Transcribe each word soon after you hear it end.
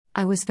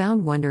I was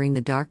found wandering the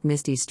dark,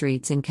 misty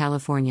streets in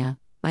California.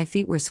 My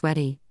feet were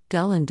sweaty,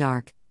 dull, and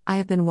dark. I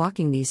have been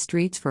walking these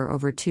streets for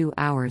over 2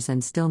 hours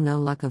and still no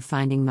luck of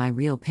finding my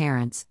real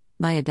parents.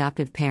 My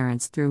adoptive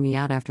parents threw me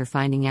out after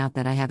finding out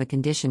that I have a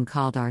condition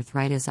called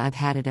arthritis. I've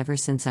had it ever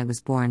since I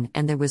was born,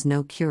 and there was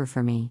no cure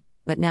for me.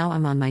 But now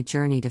I'm on my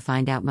journey to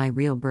find out my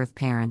real birth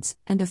parents,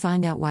 and to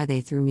find out why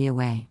they threw me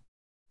away.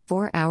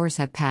 4 hours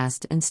have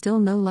passed and still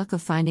no luck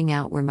of finding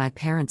out where my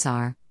parents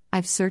are.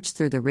 I've searched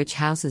through the rich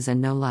houses and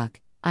no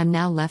luck. I'm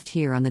now left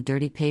here on the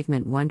dirty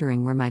pavement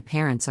wondering where my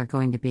parents are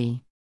going to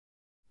be.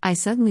 I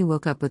suddenly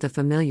woke up with a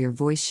familiar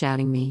voice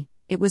shouting me.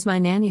 It was my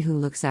nanny who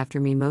looks after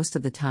me most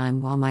of the time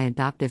while my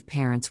adoptive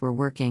parents were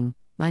working.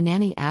 My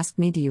nanny asked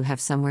me, "Do you have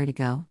somewhere to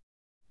go?"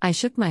 I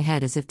shook my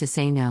head as if to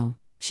say no.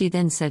 She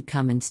then said,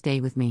 "Come and stay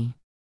with me.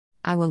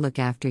 I will look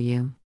after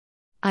you."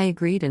 I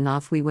agreed and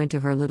off we went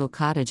to her little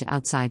cottage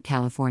outside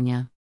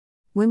California.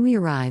 When we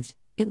arrived,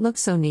 it looked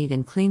so neat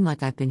and clean,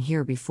 like I've been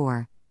here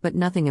before, but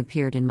nothing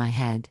appeared in my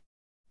head.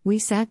 We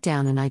sat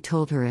down and I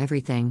told her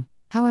everything,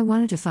 how I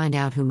wanted to find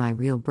out who my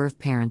real birth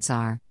parents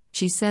are.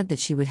 She said that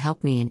she would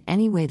help me in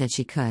any way that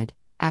she could.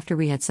 After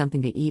we had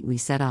something to eat, we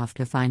set off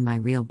to find my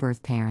real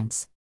birth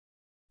parents.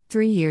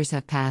 3 years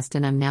have passed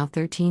and I'm now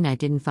 13. I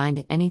didn't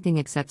find anything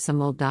except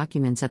some old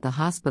documents at the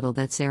hospital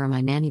that Sarah, my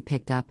nanny,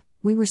 picked up.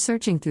 We were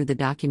searching through the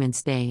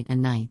documents day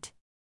and night.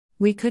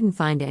 We couldn't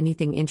find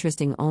anything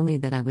interesting, only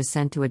that I was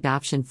sent to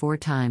adoption 4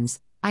 times.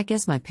 I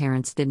guess my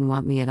parents didn't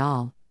want me at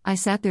all. I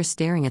sat there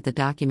staring at the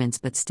documents,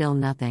 but still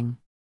nothing.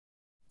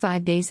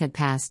 5 days had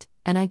passed,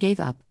 and I gave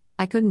up.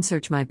 I couldn't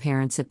search my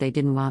parents if they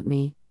didn't want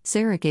me.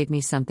 Sarah gave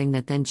me something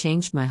that then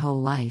changed my whole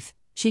life.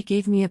 She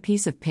gave me a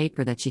piece of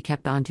paper that she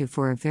kept onto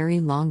for a very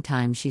long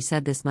time. She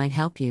said, "This might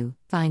help you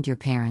find your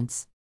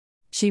parents."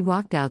 She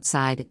walked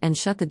outside and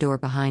shut the door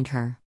behind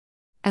her.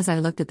 As I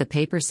looked at the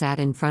paper sat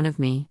in front of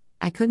me,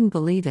 I couldn't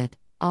believe it.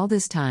 All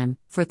this time,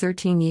 for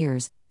 13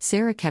 years,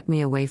 Sarah kept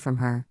me away from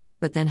her,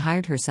 but then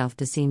hired herself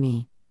to see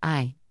me.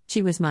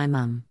 She was my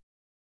mum.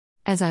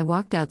 As I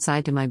walked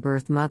outside to my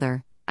birth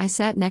mother, I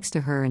sat next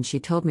to her and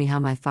she told me how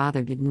my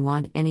father didn't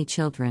want any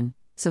children,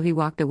 so he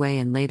walked away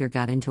and later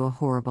got into a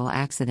horrible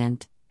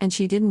accident, and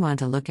she didn't want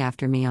to look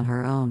after me on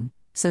her own,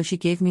 so she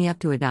gave me up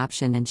to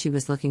adoption, and she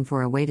was looking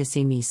for a way to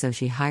see me, so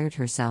she hired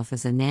herself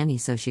as a nanny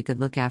so she could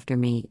look after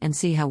me and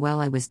see how well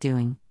I was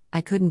doing.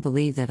 I couldn't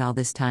believe that all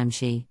this time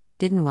she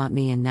didn't want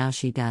me and now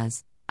she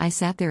does. I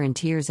sat there in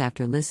tears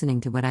after listening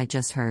to what I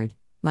just heard.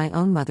 My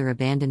own mother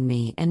abandoned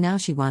me and now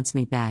she wants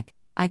me back.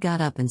 I got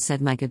up and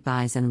said my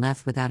goodbyes and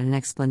left without an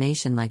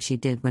explanation like she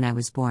did when I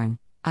was born.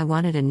 I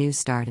wanted a new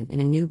start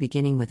and a new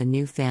beginning with a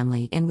new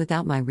family and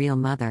without my real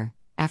mother.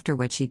 After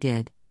what she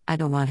did, I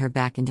don't want her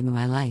back into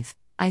my life.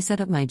 I set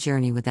up my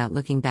journey without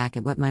looking back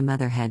at what my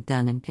mother had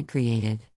done and created.